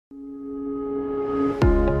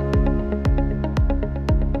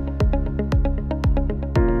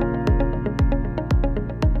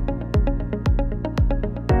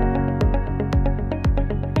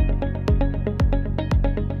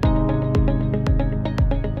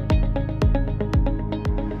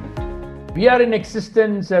We are in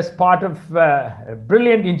existence as part of a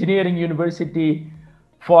brilliant engineering university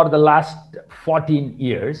for the last 14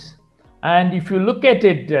 years. And if you look at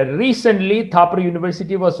it, recently, Thapar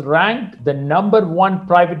University was ranked the #1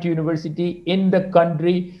 private university in the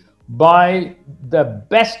country by the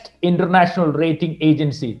best international rating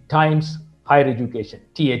agency, Times Higher Education,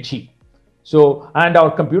 THE. So, and our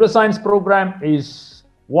computer science program is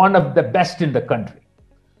one of the best in the country.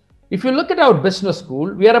 If you look at our business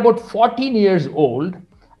school, we are about 14 years old.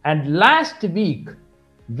 And last week,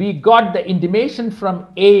 we got the intimation from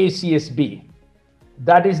AACSB.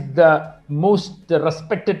 That is the most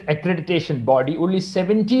respected accreditation body. Only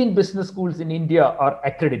 17 business schools in India are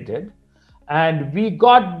accredited. And we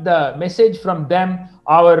got the message from them,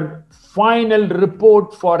 our final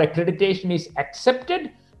report for accreditation is accepted.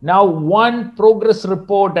 Now one progress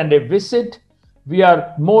report and a visit, we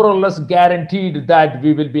are more or less guaranteed that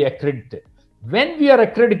we will be accredited. When we are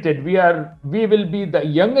accredited, we will be the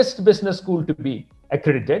youngest business school to be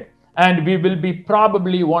accredited, and we will be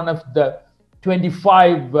probably one of the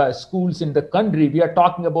 25 schools in the country. We are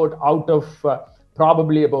talking about out of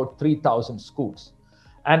probably about 3,000 schools.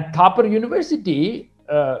 And Thapar University,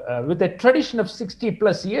 with a tradition of 60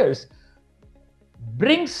 plus years,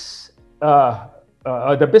 brings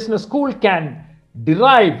the business school can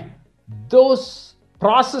derive those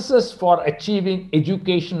processes for achieving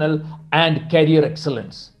educational and career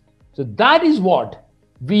excellence. So that is what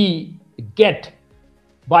we get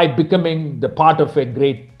by becoming the part of a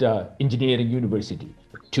great engineering university.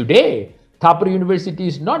 Today, Thapar University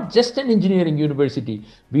is not just an engineering university.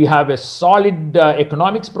 We have a solid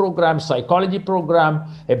economics program, psychology program,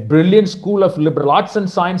 a brilliant school of liberal arts and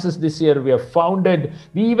sciences this year we have founded.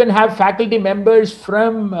 We even have faculty members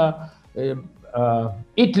from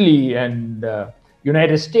Italy and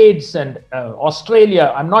United States and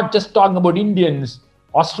Australia. I'm not just talking about Indians,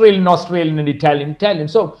 Australian and Italian.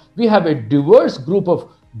 So we have a diverse group of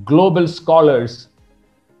global scholars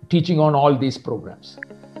teaching on all these programs.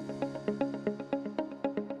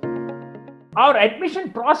 Our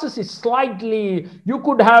admission process is slightly, you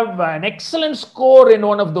could have an excellent score in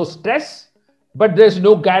one of those tests, but there's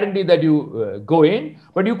no guarantee that you go in.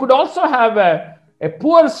 But you could also have a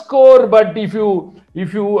poor score, but if you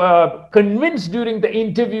convince during the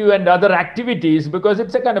interview and other activities, because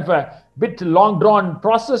it's a kind of a bit long drawn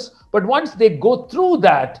process, but once they go through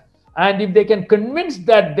that, and if they can convince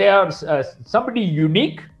that they are somebody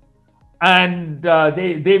unique, and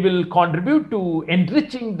they will contribute to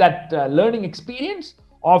enriching that learning experience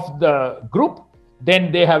of the group,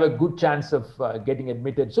 then they have a good chance of getting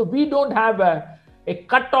admitted. So we don't have a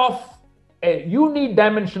cutoff, a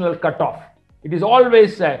unidimensional cutoff. It is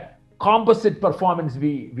always a composite performance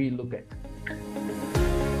we look at.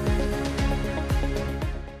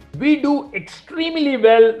 We do extremely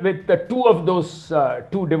well with the two of those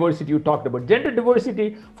two diversity you talked about. Gender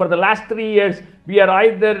diversity, for the last 3 years, we are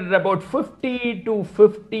either about 50 to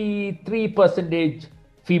 53%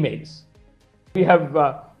 females. We have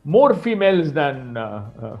more females than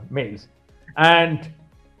males. And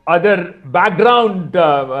other background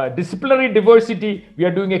disciplinary diversity, we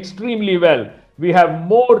are doing extremely well. We have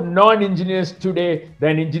more non-engineers today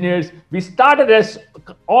than engineers. We started as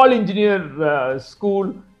all engineer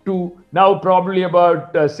school to now probably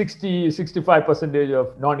about 65%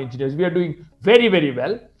 of non-engineers. We are doing very, very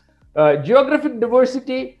well. Geographic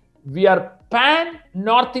diversity, we are pan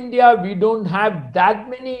North India. We don't have that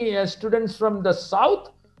many students from the South,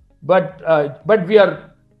 but we are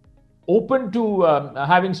open to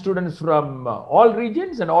having students from all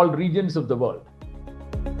regions and all regions of the world.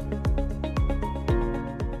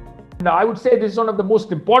 Now, I would say this is one of the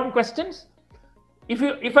most important questions.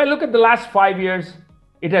 If I look at the last 5 years,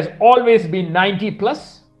 it has always been 90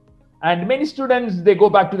 plus, and many students, they go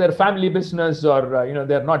back to their family business, or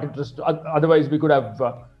they're not interested. Otherwise, we could have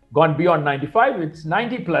gone beyond 95. It's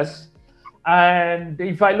 90 plus. And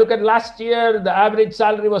if I look at last year, the average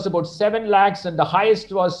salary was about 7 lakhs, and the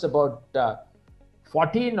highest was about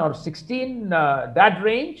 14 or 16, that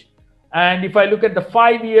range. And if I look at the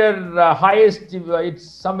 5-year highest, it's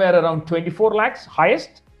somewhere around 24 lakhs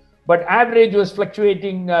highest, but average was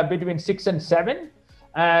fluctuating between 6 and 7.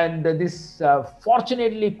 And this,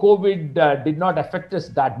 fortunately, COVID did not affect us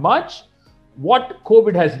that much. What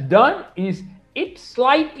COVID has done is it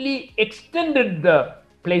slightly extended the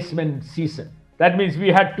placement season. That means we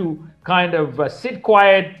had to kind of sit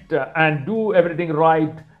quiet and do everything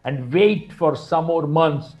right and wait for some more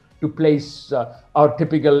months to place our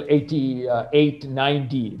typical 88,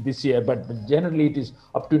 90 this year. But generally it is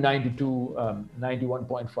up to 92,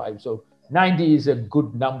 91.5. So 90 is a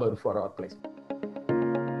good number for our placement.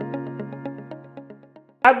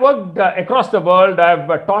 I've worked across the world.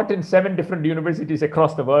 I've taught in 7 different universities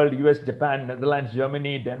across the world: US, Japan, Netherlands,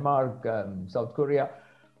 Germany, Denmark, South Korea.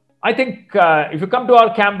 I think if you come to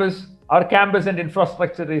our campus and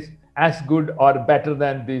infrastructure is as good or better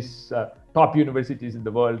than these top universities in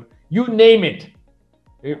the world. You name it,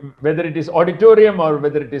 whether it is auditorium or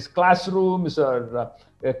whether it is classrooms or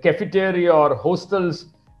cafeteria or hostels.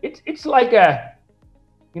 It's like a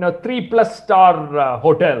 3+ star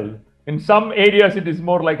hotel. In some areas, it is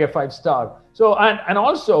more like a 5-star. So, and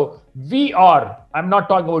also I'm not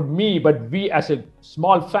talking about me, but we as a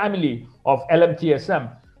small family of LMTSM,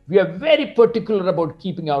 we are very particular about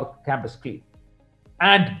keeping our campus clean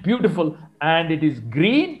and beautiful, and it is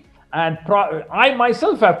green. And I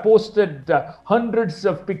myself have posted hundreds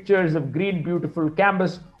of pictures of green, beautiful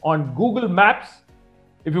campus on Google Maps.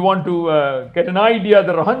 If you want to get an idea,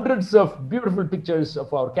 there are hundreds of beautiful pictures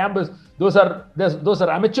of our campus. Those are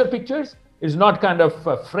amateur pictures. It's not kind of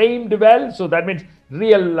framed well. So that means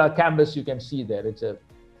real campus you can see there. It's a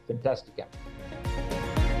fantastic campus.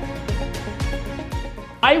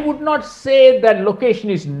 I would not say that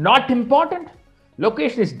location is not important.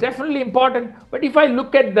 Location is definitely important. But if I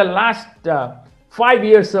look at the last 5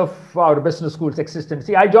 years of our business school's existence,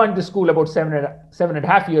 see, I joined the school about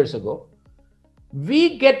 7.5 years ago.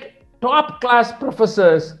 We get top class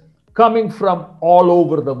professors coming from all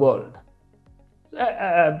over the world.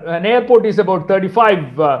 An airport is about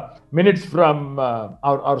 35 minutes from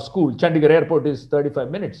our school. Chandigarh airport is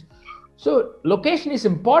 35 minutes. So location is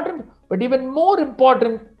important, but even more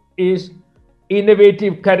important is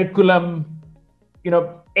innovative curriculum,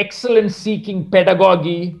 excellence seeking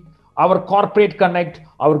pedagogy, our corporate connect,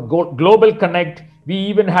 our global connect. We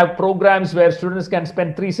even have programs where students can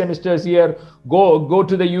spend 3 semesters here, go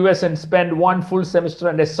to the US and spend 1 full semester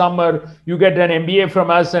and a summer. You get an MBA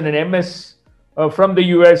from us and an MS from the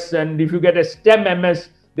US. And if you get a STEM MS,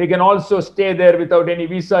 they can also stay there without any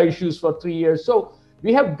visa issues for 3 years. So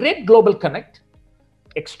we have great global connect,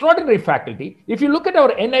 extraordinary faculty. If you look at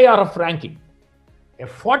our NIRF ranking, a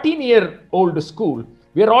 14-year-old school,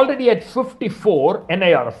 we are already at 54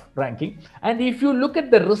 NIRF ranking. And if you look at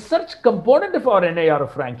the research component of our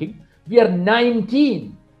NIRF ranking, we are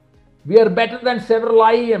 19. We are better than several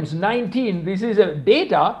IIMs, 19. This is a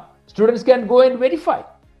data students can go and verify.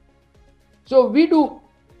 So we do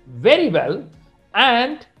very well,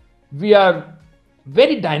 and we are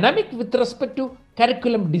very dynamic with respect to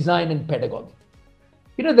curriculum design and pedagogy.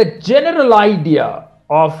 The general idea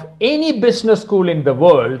of any business school in the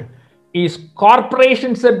world is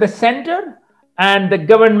corporations at the center and the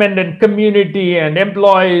government and community and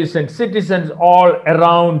employees and citizens all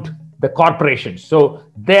around the corporations. So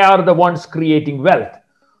they are the ones creating wealth.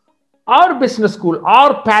 Our business school,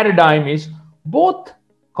 our paradigm is both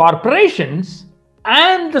corporations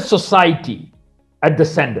and the society at the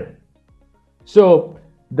center. So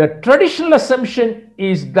the traditional assumption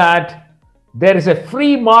is that there is a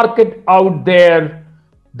free market out there.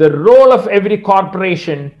 The role of every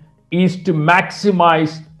corporation is to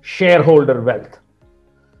maximize shareholder wealth.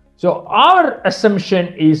 So our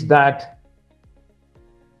assumption is that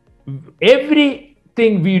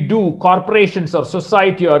everything we do, corporations or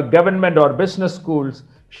society or government or business schools,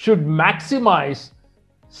 should maximize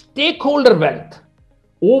stakeholder wealth,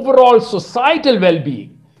 overall societal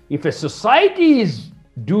well-being. If a society is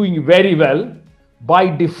doing very well, by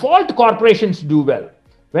default corporations do well.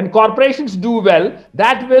 When corporations do well,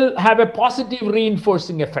 that will have a positive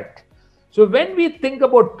reinforcing effect. So when we think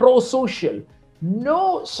about pro-social,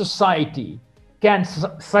 no society can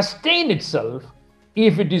sustain itself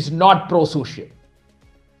if it is not pro-social.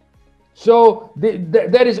 So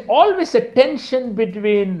there is always a tension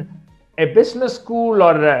between a business school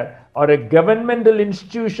or a governmental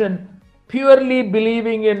institution purely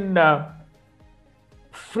believing in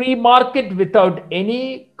free market without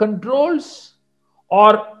any controls,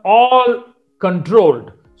 or all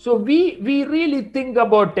controlled. So we really think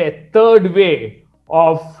about a third way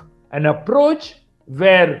of an approach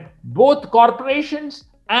where both corporations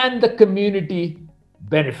and the community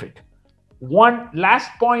benefit. One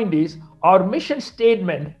last point is our mission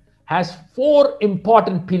statement has 4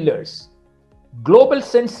 important pillars: global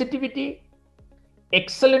sensitivity,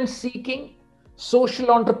 excellence seeking, social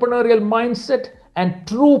entrepreneurial mindset, and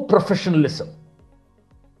true professionalism.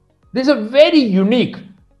 These are very unique.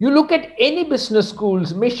 You look at any business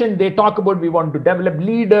school's mission, they talk about we want to develop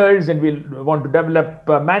leaders and we want to develop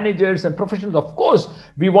managers and professionals. Of course,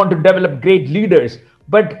 we want to develop great leaders.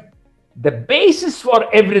 But the basis for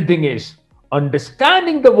everything is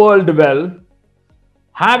understanding the world well,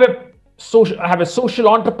 have a have a social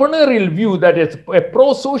entrepreneurial view, that is a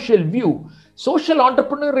pro-social view. Social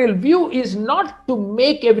entrepreneurial view is not to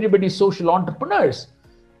make everybody social entrepreneurs,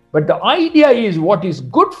 but the idea is what is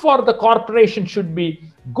good for the corporation should be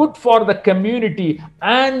good for the community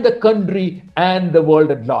and the country and the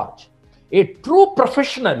world at large. A true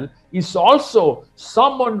professional is also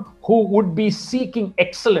someone who would be seeking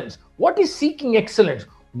excellence. What is seeking excellence?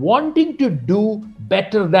 Wanting to do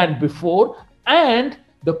better than before, and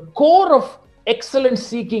the core of excellence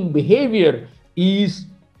seeking behavior is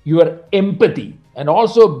your empathy. And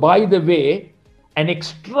also, by the way, an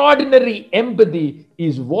extraordinary empathy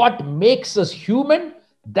is what makes us human,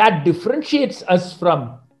 that differentiates us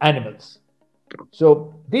from animals.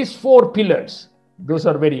 So these 4 pillars, those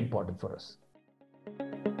are very important for us.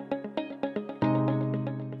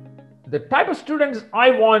 The type of students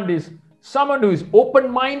I want is someone who is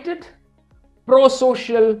open-minded,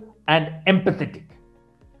 pro-social, and empathetic.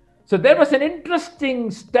 So there was an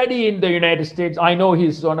interesting study in the United States. I know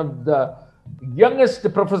he's one of the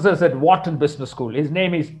youngest professors at Wharton Business School. His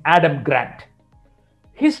name is Adam Grant.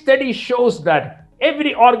 His study shows that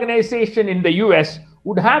every organization in the US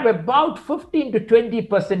would have about 15 to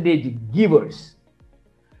 20% givers,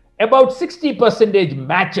 about 60%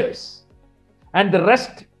 matchers, and the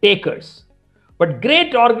rest takers. But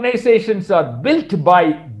great organizations are built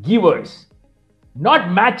by givers, not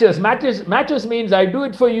matchers. Matchers means I do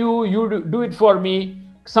it for you, you do it for me,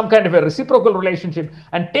 some kind of a reciprocal relationship.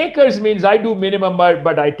 And takers means I do minimum,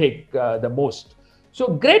 but I take the most. So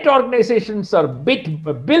great organizations are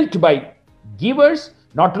built by givers,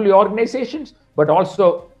 not only organizations, but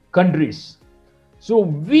also countries. So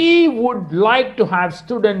we would like to have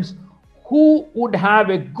students who would have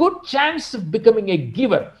a good chance of becoming a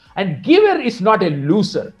giver. And giver is not a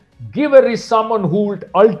loser. Giver is someone who would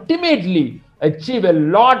ultimately achieve a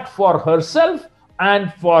lot for herself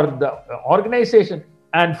and for the organization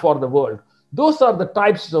and for the world. Those are the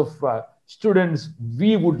types of students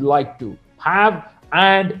we would like to have,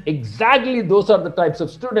 and exactly those are the types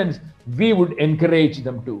of students we would encourage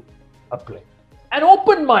them to apply. An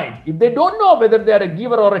open mind, if they don't know whether they are a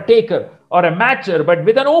giver or a taker or a matcher, but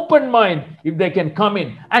with an open mind, if they can come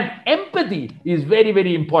in. And empathy is very,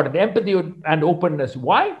 very important. Empathy and openness.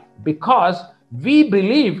 Why? Because we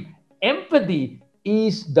believe empathy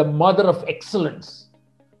is the mother of excellence.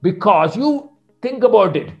 Because you think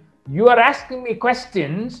about it, you are asking me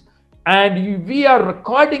questions and we are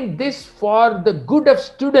recording this for the good of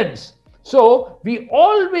students. So we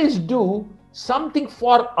always do something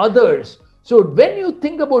for others. So when you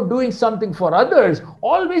think about doing something for others,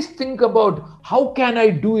 always think about how can I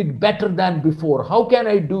do it better than before? How can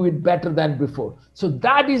I do it better than before? So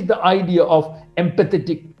that is the idea of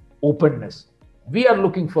empathetic openness. We are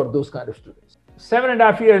looking for those kind of students.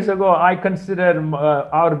 7.5 years ago, I consider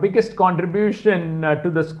our biggest contribution to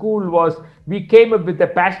the school was we came up with a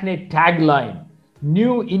passionate tagline,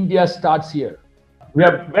 New India starts here. We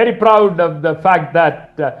are very proud of the fact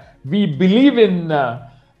that we believe in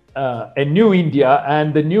a new India,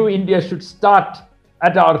 and the new India should start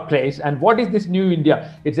at our place. And what is this new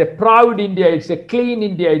India? It's a proud India, it's a clean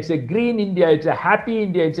India, it's a green India, it's a happy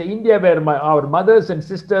India, it's an India where our mothers and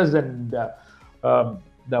sisters and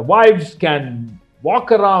the wives can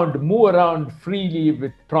walk around, move around freely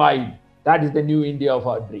with pride. That is the new India of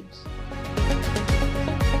our dreams.